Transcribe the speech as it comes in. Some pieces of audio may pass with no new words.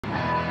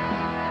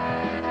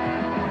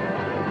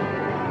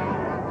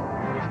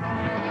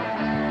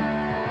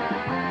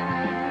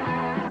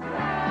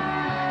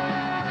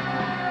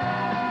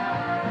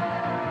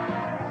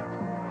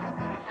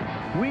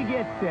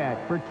It's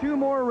set for 2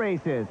 more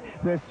races,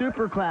 the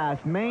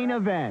Superclass main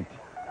event.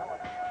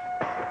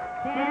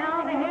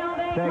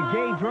 The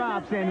gate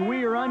drops and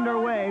we are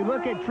underway.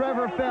 Look at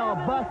Trevor Fell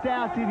bust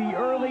out to the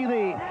early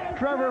lead.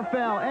 Trevor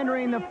Fell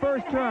entering the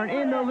first turn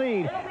in the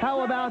lead.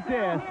 How about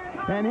this?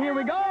 And here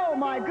we go. Oh,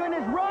 my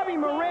goodness. Robbie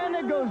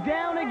Miranda goes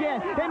down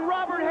again. And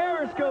Robert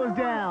Harris goes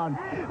down.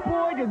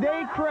 Boy, did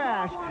they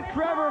crash.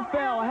 Trevor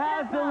Fell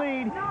has the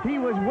lead. He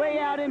was way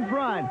out in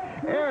front.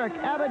 Eric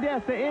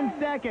Abadessa in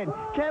second.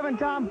 Kevin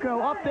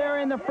Tomko up there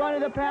in the front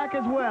of the pack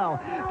as well.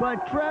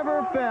 But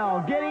Trevor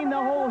Fell getting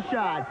the whole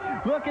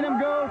shot. Look at him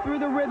go through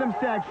the rhythm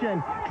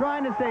section,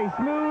 trying to stay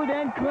smooth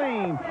and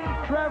clean.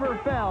 Trevor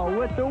Fell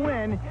with the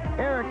win.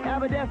 Eric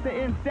Abadessa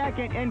in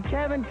second, and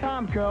Kevin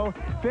Tomko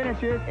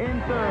finishes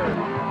in third.